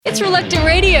It's Reluctant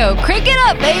Radio. Crank it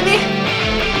up, baby.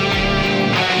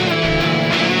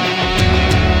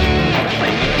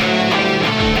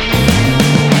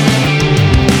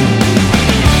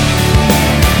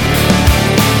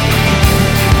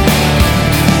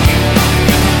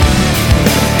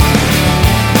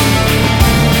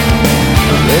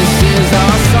 This is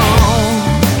our song.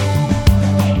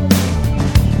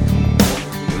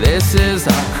 This is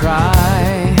our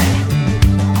cry.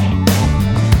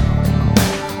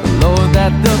 Lord,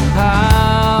 that the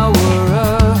power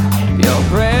of your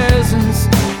presence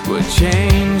would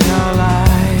change our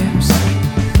lives.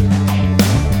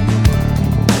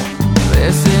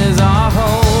 This is our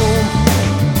hope.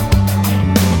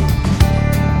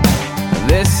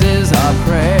 This is our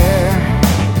prayer.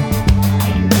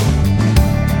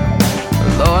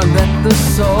 Lord, that the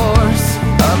source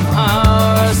of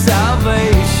our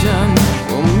salvation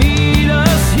will meet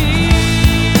us here.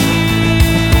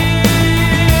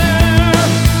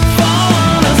 Fall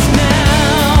on us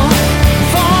now,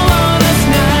 fall on us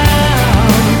now.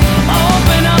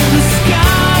 Open up the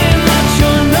sky and let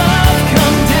your love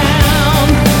come down.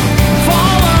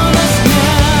 Fall on us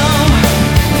now,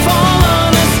 fall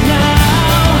on us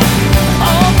now.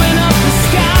 Open up the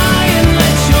sky and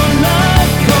let your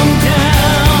love come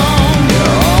down.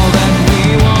 You're all that we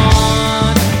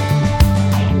want.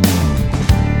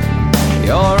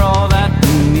 You're all that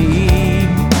we need.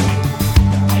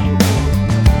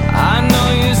 I know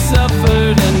you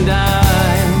suffered and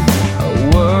died, a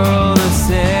world of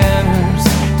sinners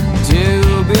to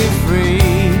be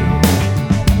free.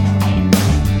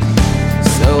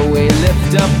 So we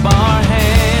lift up our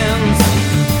hands,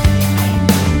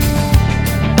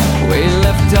 we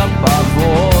lift up our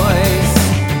voice.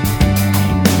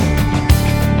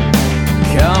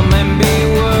 Come and be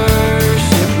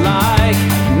worshipped like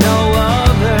no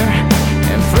other,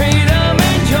 in freedom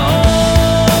and joy.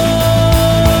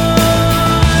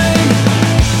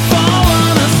 Fall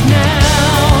on us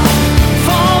now,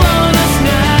 fall on us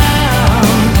now.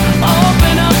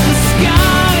 Open up the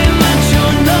sky and let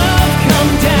your love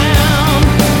come down.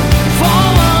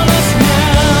 Fall on us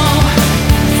now,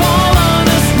 fall on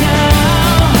us now.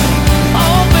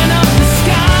 Open up the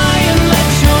sky and let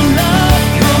your love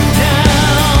come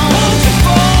down. Won't you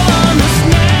fall on us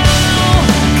now?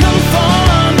 Come fall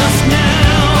on us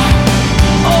now.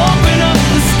 Open up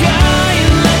the sky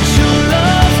and let your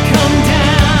love come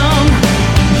down.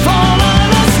 Fall on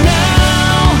us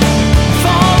now,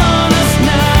 fall on us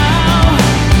now.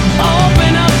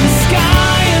 Open up the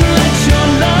sky and let your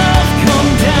love come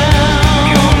down.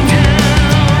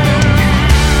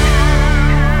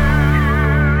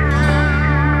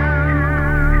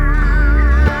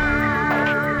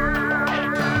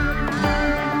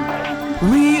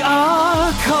 We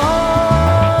are calling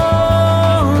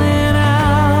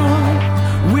out.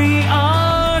 We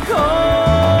are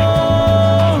calling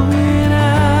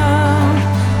out.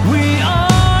 We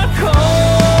are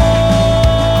calling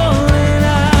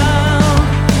out.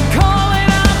 Calling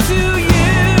out to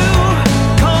you.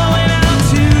 Calling out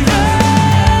to you.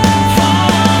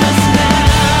 Fall on us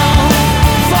now.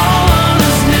 Fall on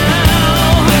us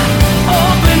now.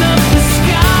 Open up the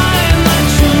sky and let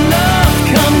your love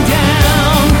come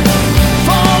down.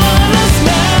 Fall on us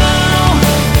now.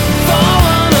 Fall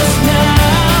on us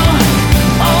now.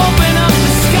 Open up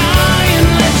the sky and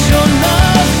let your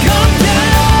love come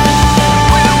down.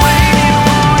 We're waiting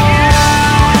for you.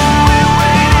 We're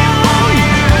waiting for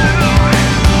you.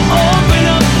 Open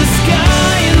up the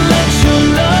sky and let your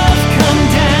love come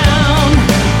down.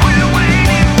 We're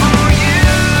waiting for you.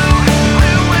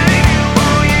 We're waiting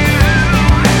for you.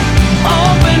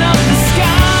 Open up the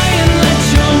sky and let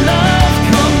your love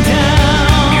come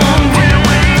down. We're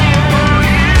waiting for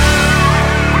you.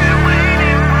 We're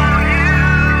waiting for you.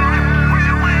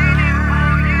 We're waiting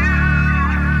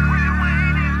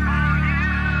for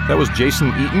you. That was Jason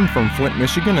Eaton from Flint,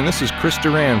 Michigan, and this is Chris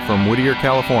Duran from Whittier,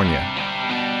 California.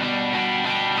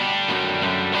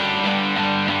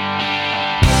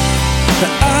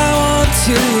 I want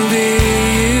to be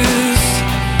used.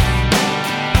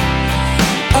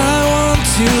 I want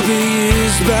to be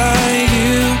used by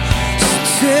you. So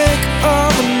take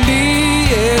all of me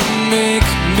and make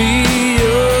me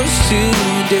yours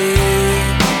today.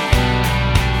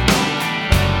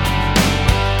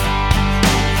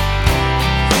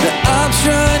 I'm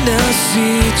trying to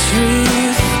see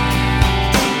truth.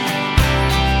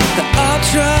 I'm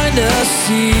trying to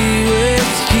see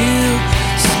with you.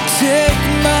 So take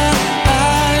my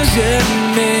eyes and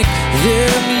make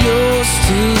them yours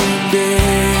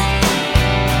today.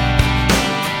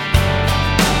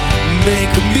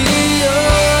 Make me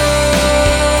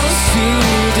yours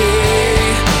today.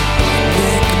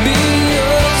 Make me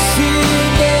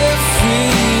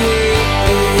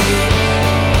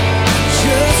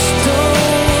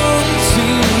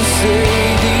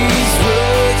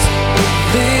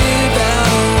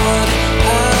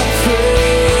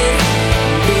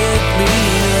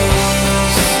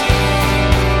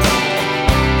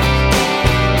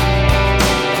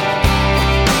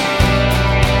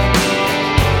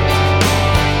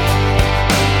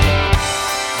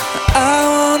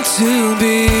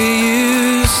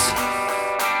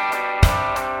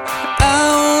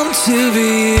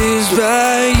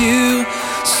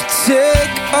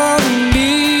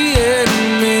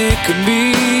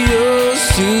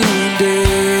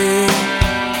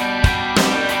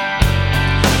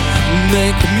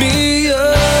Make me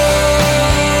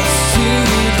yours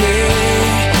today.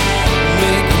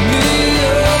 Make me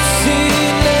yours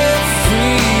in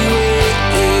every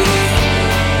way.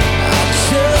 I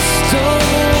just don't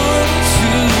want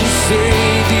to say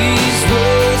these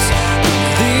words, but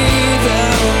live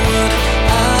out what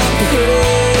I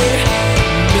pray.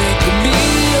 Make me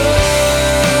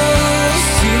yours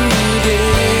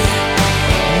today.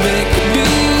 Make me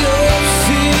yours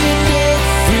in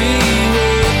every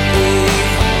way.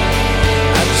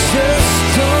 I just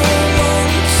don't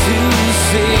want to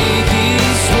say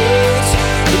these words,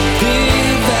 but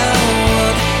live out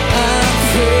what I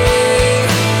pray.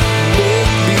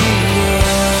 Make me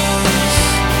yours.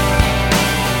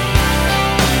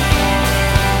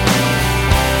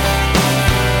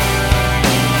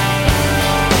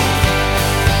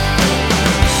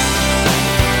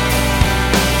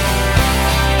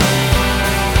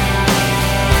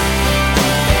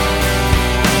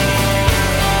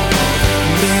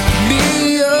 Make me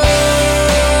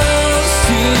yours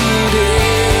today.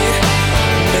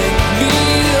 Make me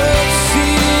yours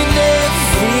in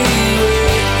every way.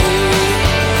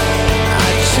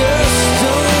 I just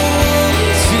don't want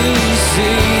to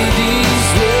say these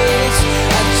words.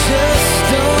 I just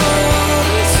don't want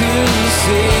to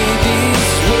say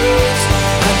these words.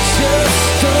 I just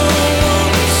don't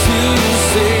want to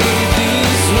say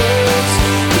these words.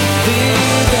 But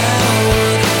live out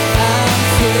what I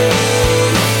pray.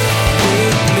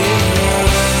 Make me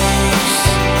yours.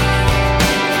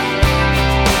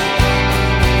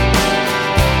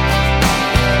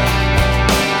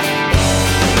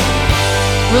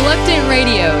 Reluctant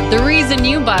Radio, the reason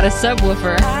you bought a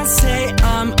subwoofer. I say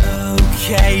I'm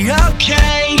okay,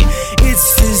 okay.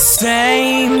 It's the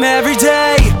same every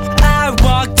day. I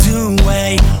walked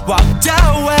away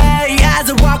as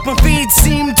I walk, my feet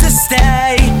seem to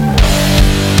stay.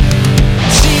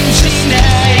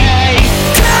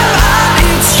 Come on,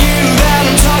 it's you that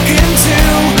I'm talking to.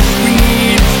 We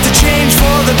need to change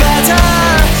for the better.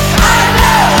 I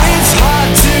know it's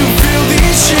hard to fill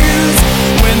these shoes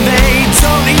when they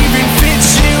don't even fit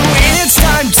you. It's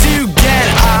time to get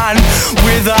on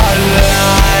with our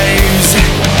lives.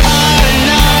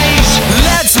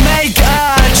 Let's make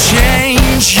a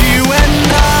change, you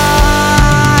and I.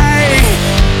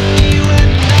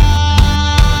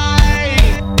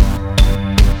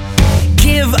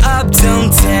 Give up,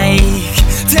 don't take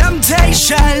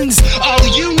temptations, all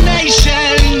you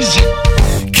nations.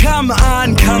 Come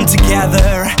on, come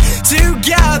together.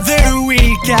 Together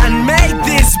we can make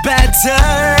this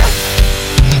better.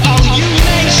 All you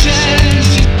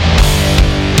nations.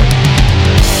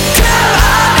 Come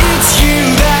on, it's you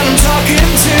that I'm talking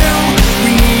to.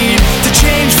 We need to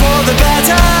change for the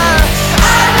better.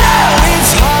 I know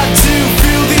it's hard to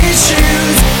fill these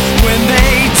shoes when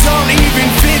they don't even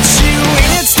fit you.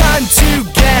 It's time to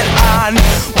get on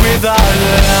with our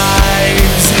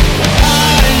lives.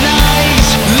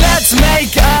 Let's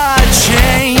make a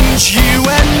change, you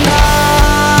and I.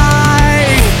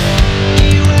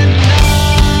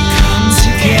 Come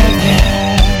together,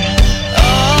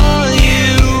 all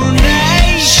you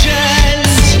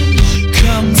nations.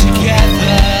 Come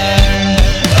together,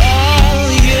 all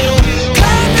you.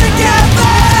 Come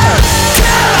together.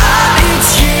 Come on,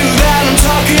 it's you that I'm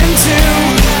talking to.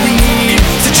 We need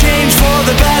to change for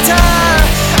the better.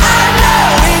 I know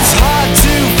it's hard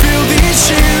to fill these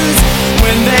shoes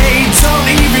when they don't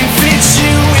even fit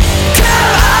you.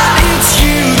 Come on, it's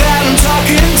you that I'm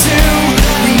talking to.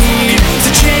 We need to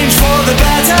change for the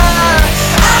better.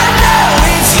 I know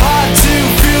it's hard to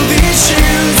fill these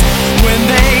shoes when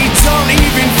they don't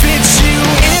even fit you.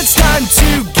 It's time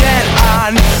to get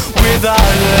on with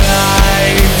our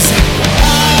lives.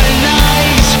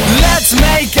 Let's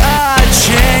make a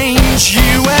change,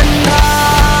 you and I.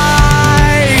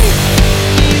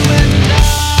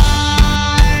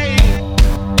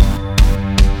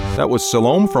 That was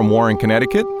Salome from Warren,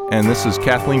 Connecticut, and this is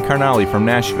Kathleen Carnally from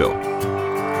Nashville.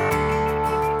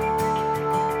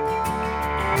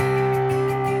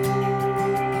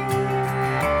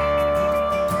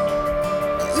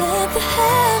 Let the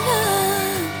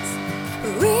heavens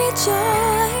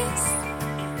rejoice.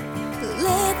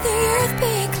 Let the earth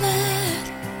be glad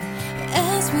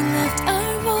as we lift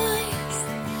our voice.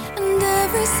 And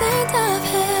every saint of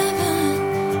heaven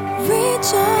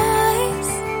rejoice.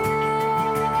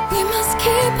 We must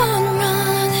keep on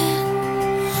running,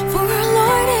 for our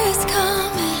Lord is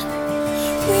coming.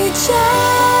 Rejoice.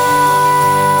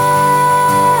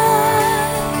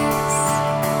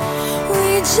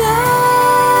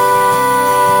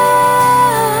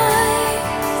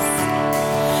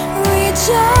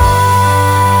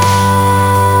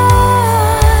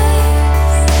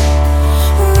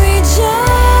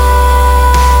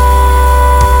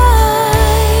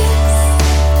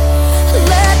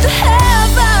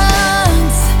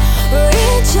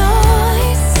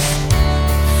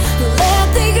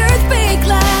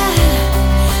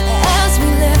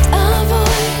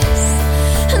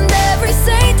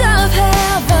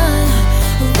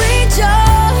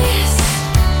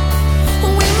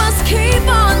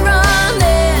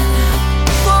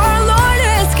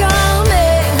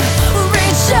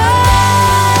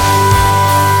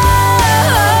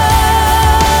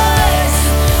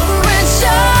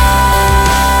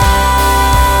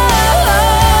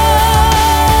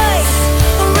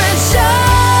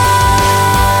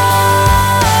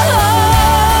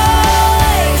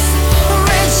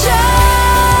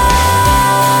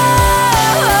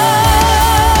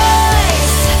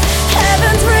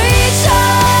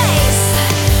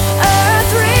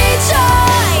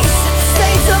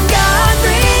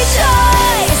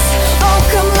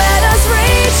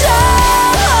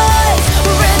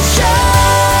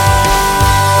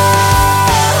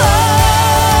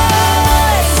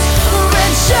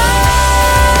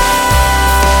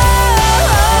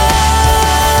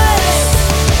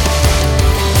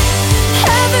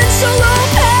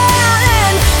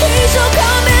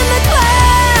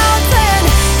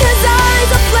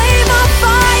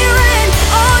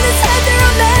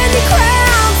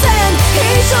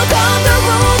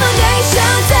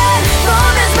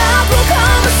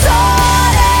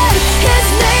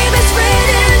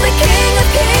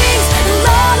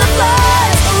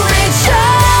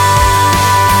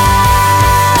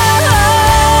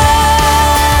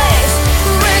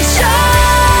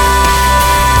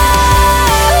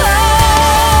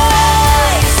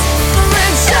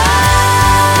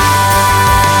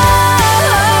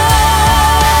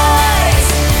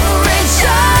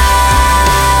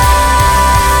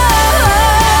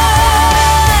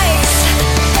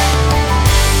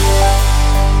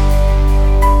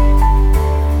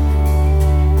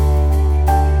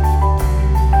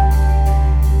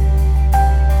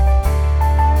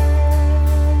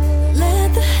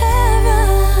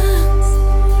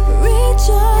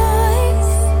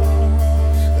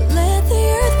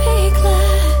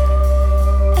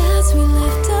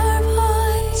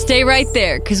 Stay right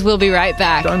there, because we'll be right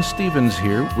back. Don Stevens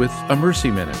here with a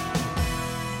Mercy Minute.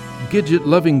 Gidget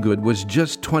Lovingood was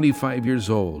just 25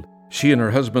 years old. She and her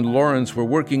husband Lawrence were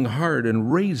working hard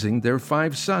and raising their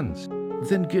 5 sons.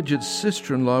 Then Gidget's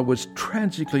sister-in-law was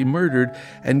tragically murdered,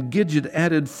 and Gidget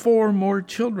added 4 more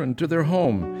children to their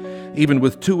home. Even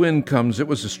with 2 incomes, it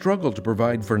was a struggle to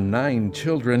provide for 9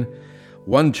 children.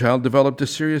 One child developed a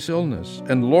serious illness,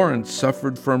 and Lawrence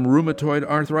suffered from rheumatoid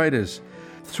arthritis.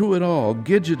 Through it all,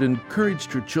 Gidget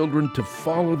encouraged her children to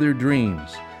follow their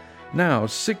dreams. Now,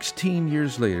 16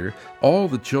 years later, all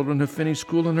the children have finished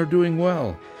school and are doing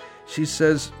well. She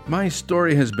says, "My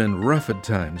story has been rough at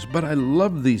times, but I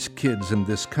love these kids in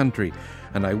this country,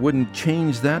 and I wouldn't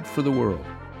change that for the world."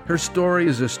 Her story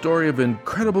is a story of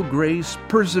incredible grace,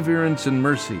 perseverance, and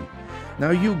mercy.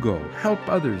 Now you go, help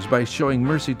others by showing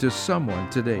mercy to someone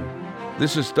today.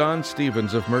 This is Don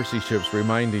Stevens of Mercy Ships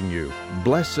reminding you,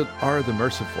 blessed are the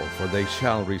merciful, for they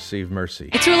shall receive mercy.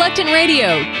 It's Reluctant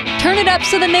Radio. Turn it up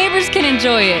so the neighbors can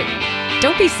enjoy it.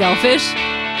 Don't be selfish.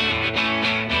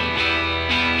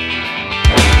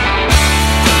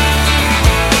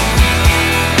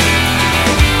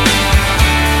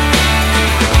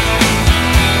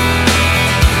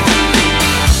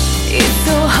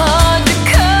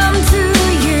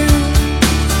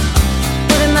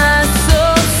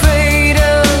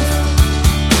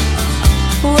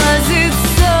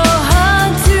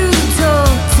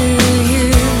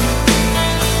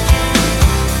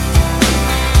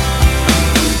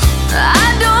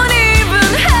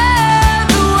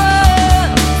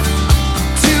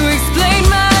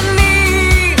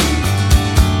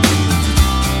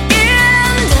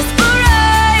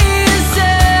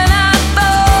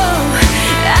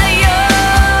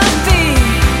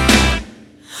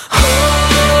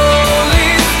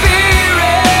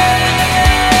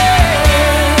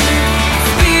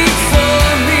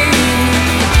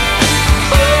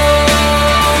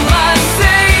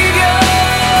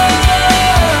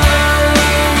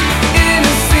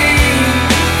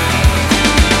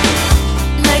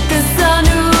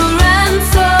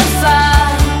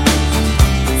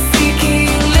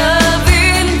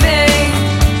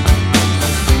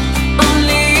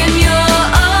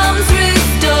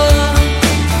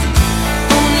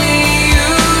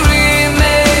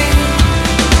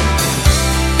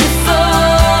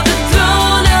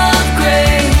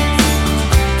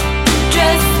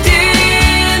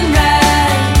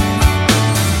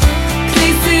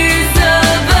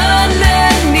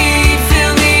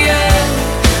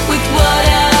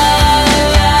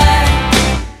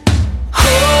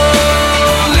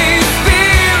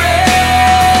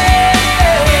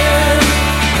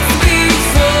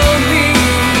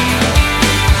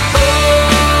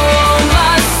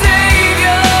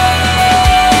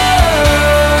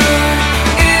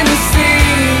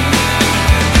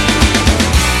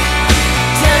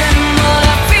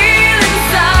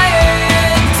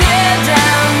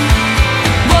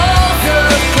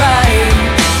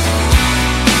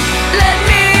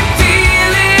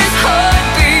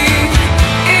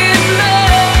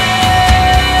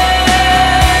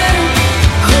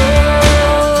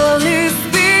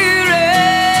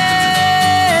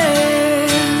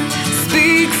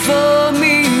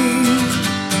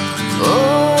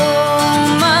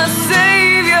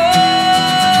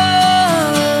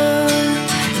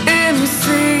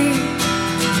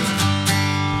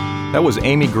 That was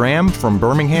Amy Graham from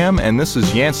Birmingham, and this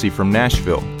is Yancey from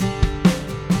Nashville.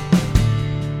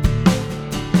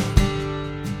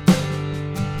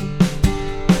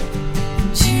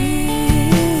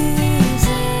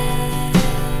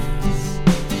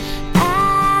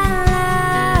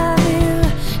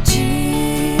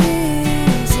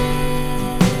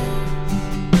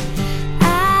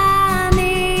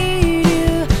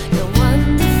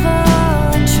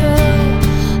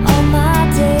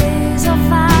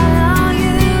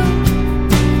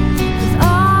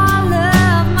 All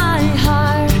of my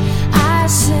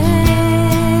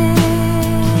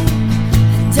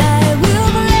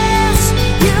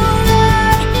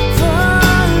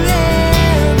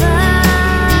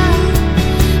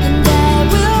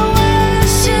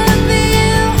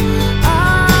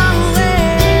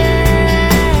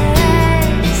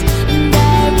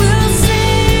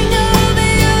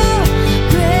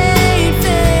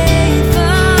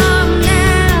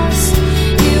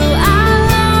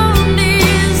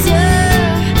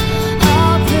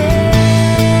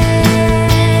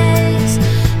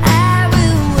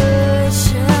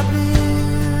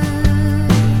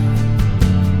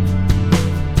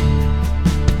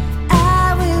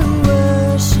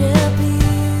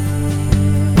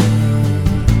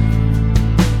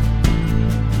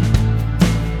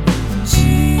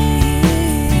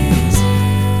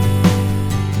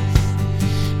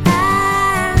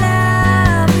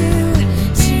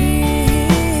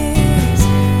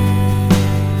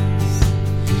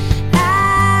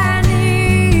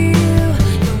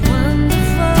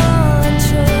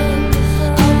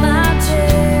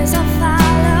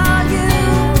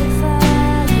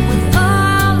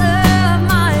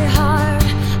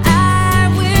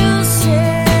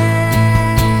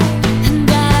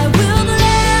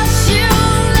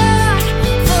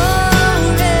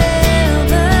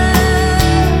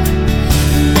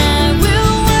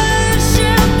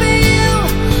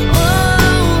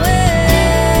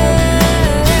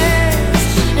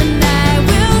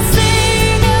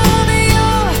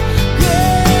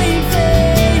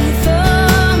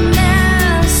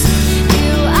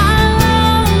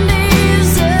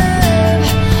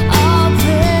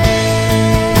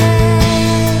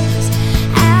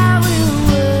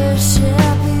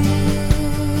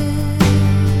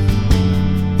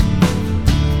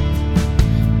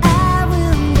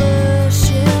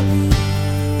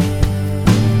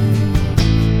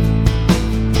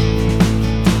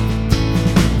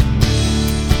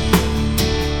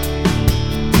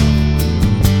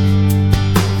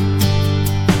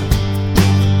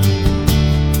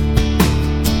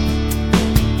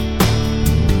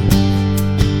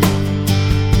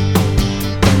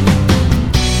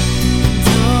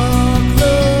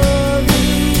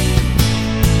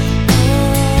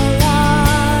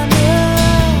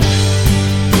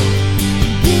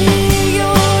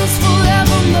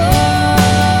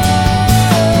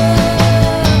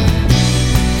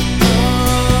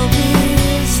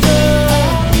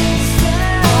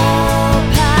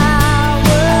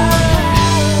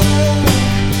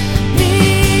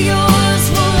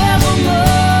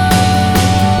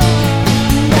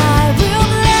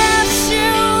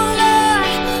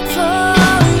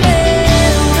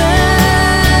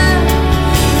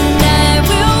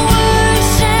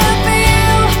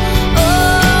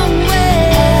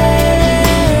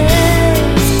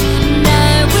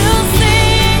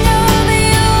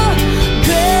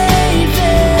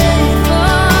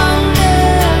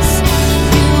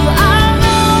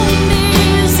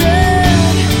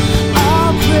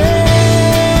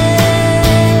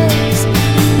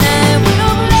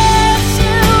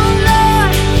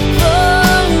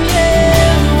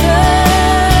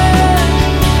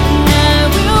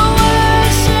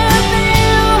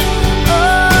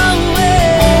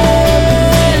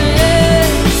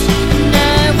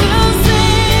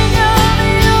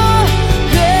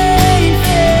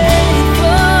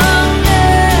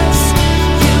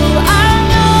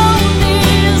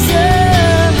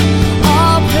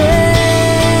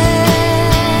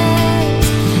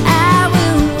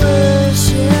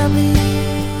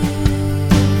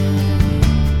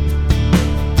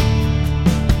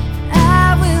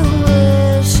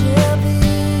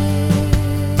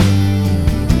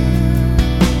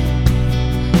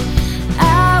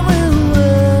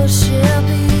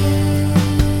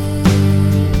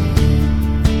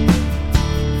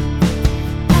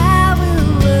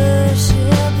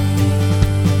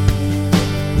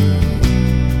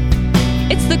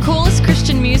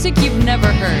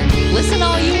never heard. Listen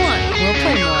all you want. We'll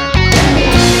play more.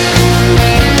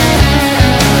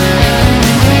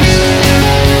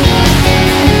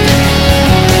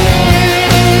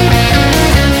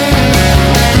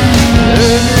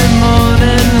 Early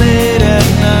morning, late at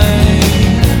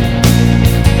night,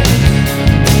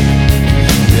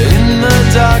 in the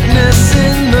darkness,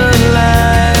 in the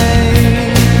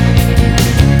light.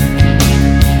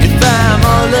 If I'm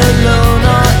all alone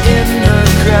or in the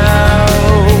crowd,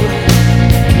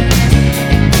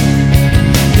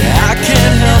 I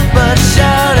can't help but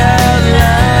shout out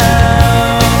loud.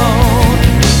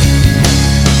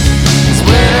 It's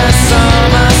when a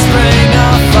summer, spring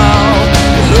or fall,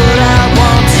 Lord, I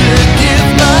want to give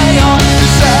my all,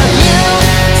 'cause I live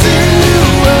to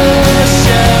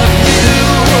worship you.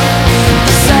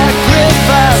 The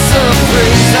sacrifice of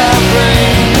praise I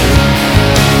bring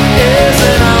is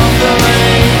an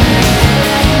offering.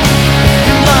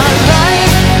 My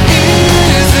life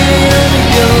is in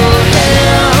your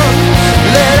hand.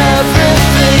 Let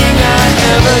everything I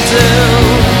ever do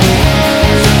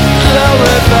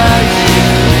glorify you.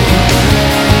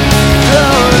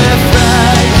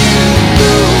 Glorify you.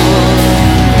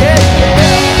 Yeah, yeah.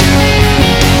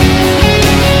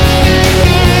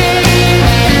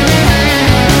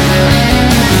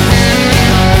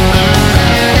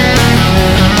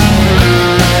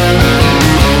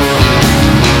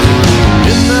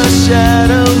 In the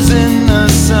shadows, in the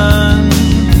sun,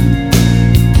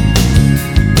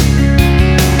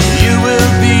 you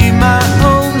will be my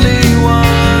only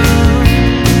one.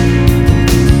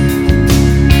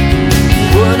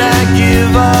 Would I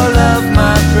give all of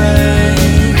my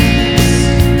praise?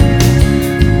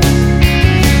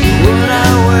 Would I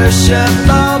worship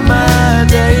all my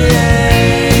days?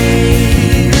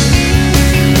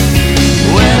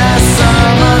 When I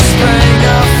summer, spring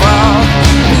or fall,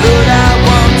 Lord, I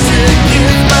want to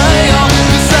give my all,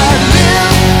 'cause I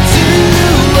live to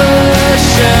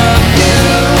worship you.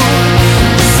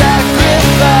 The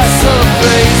sacrifice of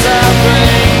praise I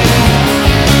bring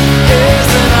is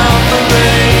an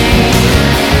offering.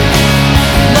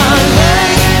 My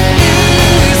life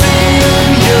is in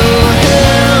your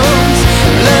hands.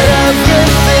 Let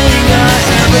everything I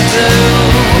ever do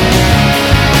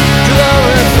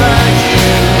glorify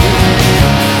you.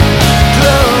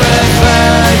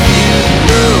 Glorify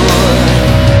you.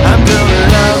 I'm gonna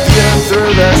love you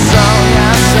through the song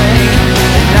I sing.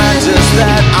 And not just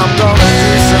that, I'm gonna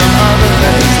do some other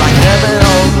things, like having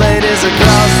old ladies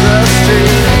across the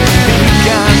street. Be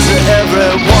kind to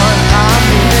everyone I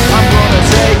meet. I'm gonna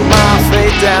take my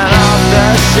faith down off the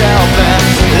shelf and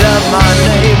love my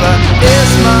neighbor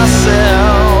is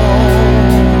myself.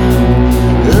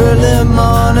 Early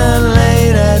morning,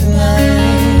 late at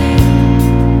night,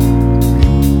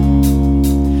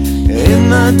 in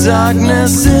the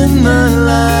darkness, in the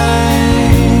light.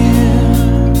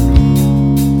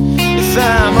 If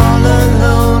I'm all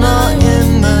alone or in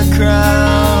the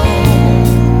crowd,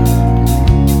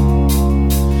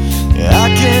 I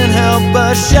can't help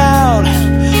but shout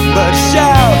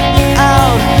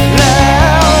out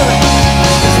loud.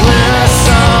 'Cause when a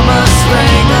summer,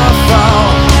 spring or fall,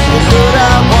 Lord,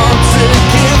 I want to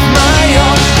give my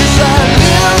all, 'cause I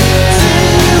live to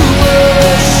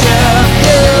worship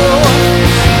you.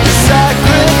 The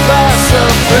sacrifice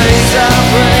of praise I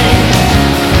bring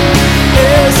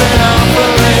is an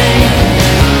offering.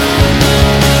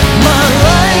 My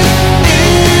life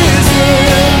is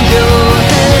in your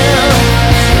hand.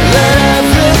 Let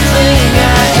everything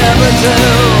I ever do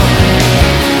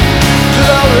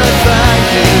glorify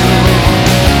you.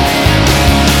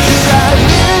 'Cause I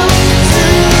live to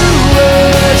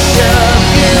worship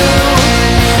you.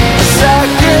 The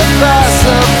sacrifice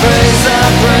of praise I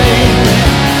bring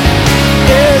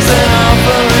is an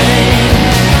offering.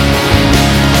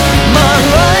 My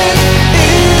life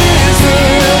is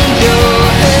in your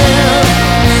hand.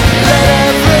 Let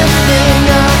everything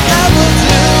I ever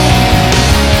do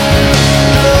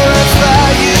glorify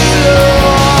you,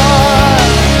 Lord.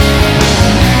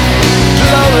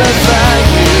 Glorify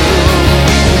you.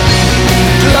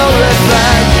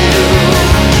 Glorify you.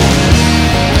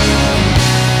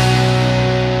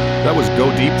 That was Go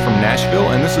Deep from Nashville,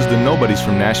 and this is the Nobodies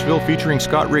from Nashville featuring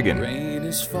Scott Riggin. Rain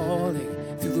is falling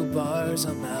through the bars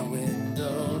on my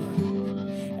window,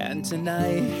 and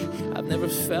tonight I've never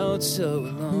felt so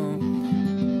alone.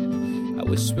 I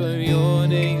whisper your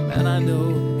name and I know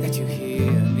that you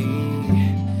hear me.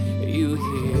 You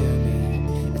hear me.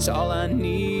 It's all I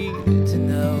need to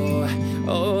know.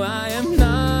 Oh, I am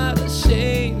not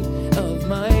ashamed of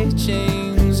my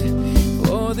chains,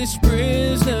 for this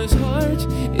prisoner's heart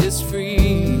is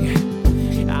free.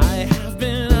 I have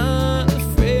been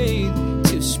unafraid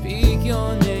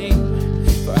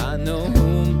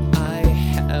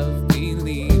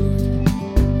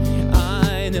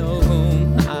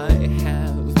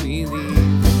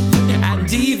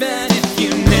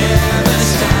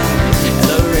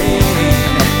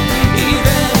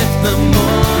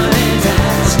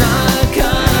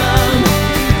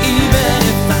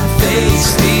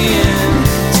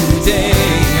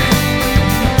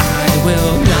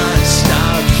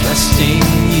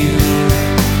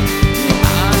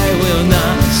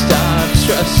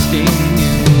trusting you.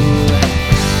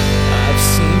 I've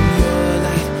seen your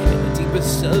light in the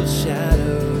deepest of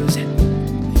shadows,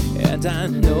 and I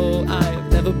know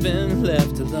I've never been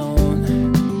left alone.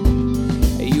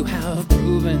 You have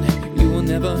proven you will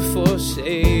never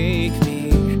forsake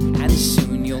me, and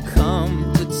soon you'll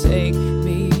come to take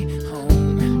me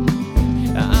home.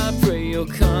 I pray you'll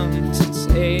come to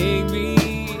take me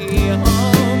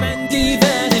home. And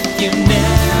even if you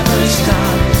never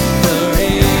stop the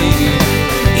rain,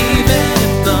 even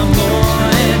if the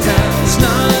morning does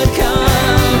not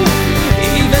come,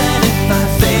 even if I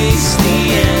face the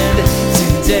end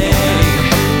today,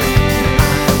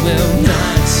 I will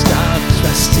not stop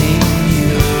trusting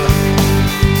you.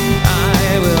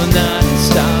 I will not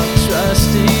stop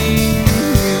trusting you.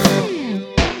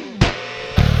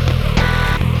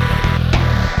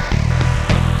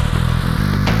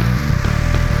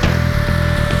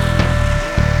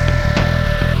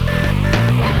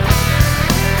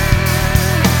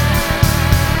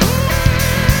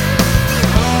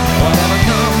 Whatever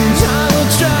comes, I will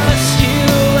trust you.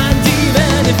 And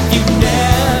even if you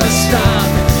never stop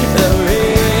the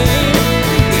rain,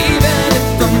 even if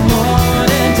the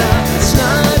morning does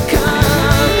not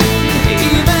come,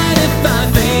 even if I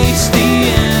face the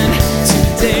end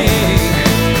today,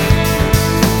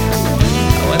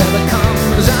 whatever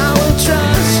comes, I will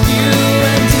trust you.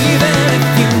 And even if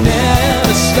you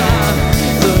never stop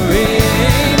the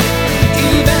rain,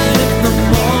 even if the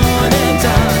morning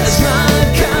does not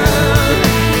come,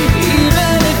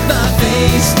 even if I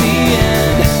face the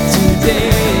end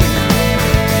today,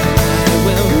 I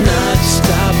will not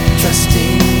stop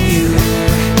trusting you.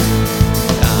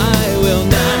 I will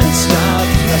not stop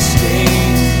trusting.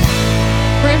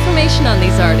 For information on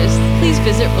these artists, please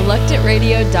visit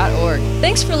reluctantradio.org.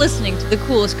 Thanks for listening to the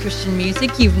coolest Christian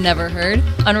music you've never heard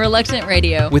on Reluctant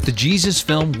Radio. With the Jesus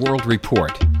Film World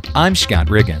Report, I'm Scott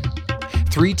Riggin.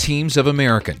 3 teams of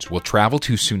Americans will travel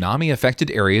to tsunami-affected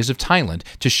areas of Thailand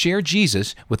to share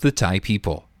Jesus with the Thai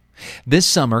people. This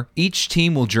summer, each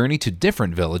team will journey to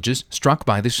different villages struck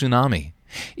by the tsunami.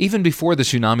 Even before the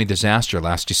tsunami disaster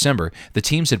last December, the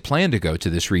teams had planned to go to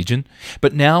this region,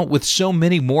 but now, with so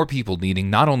many more people needing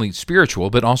not only spiritual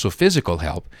but also physical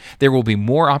help, there will be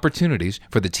more opportunities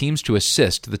for the teams to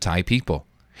assist the Thai people.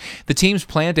 The teams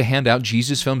plan to hand out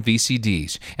Jesus Film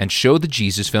VCDs and show the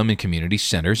Jesus Film in community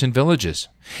centers and villages.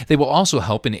 They will also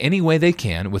help in any way they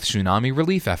can with tsunami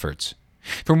relief efforts.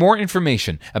 For more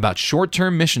information about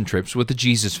short-term mission trips with the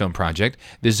Jesus Film Project,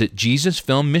 visit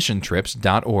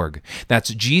JesusFilmMissionTrips.org.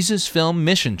 That's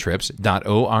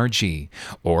JesusFilmMissionTrips.org.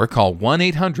 Or call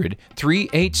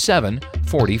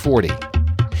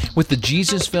 1-800-387-4040. With the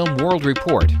Jesus Film World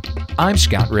Report, I'm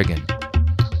Scott Riggin.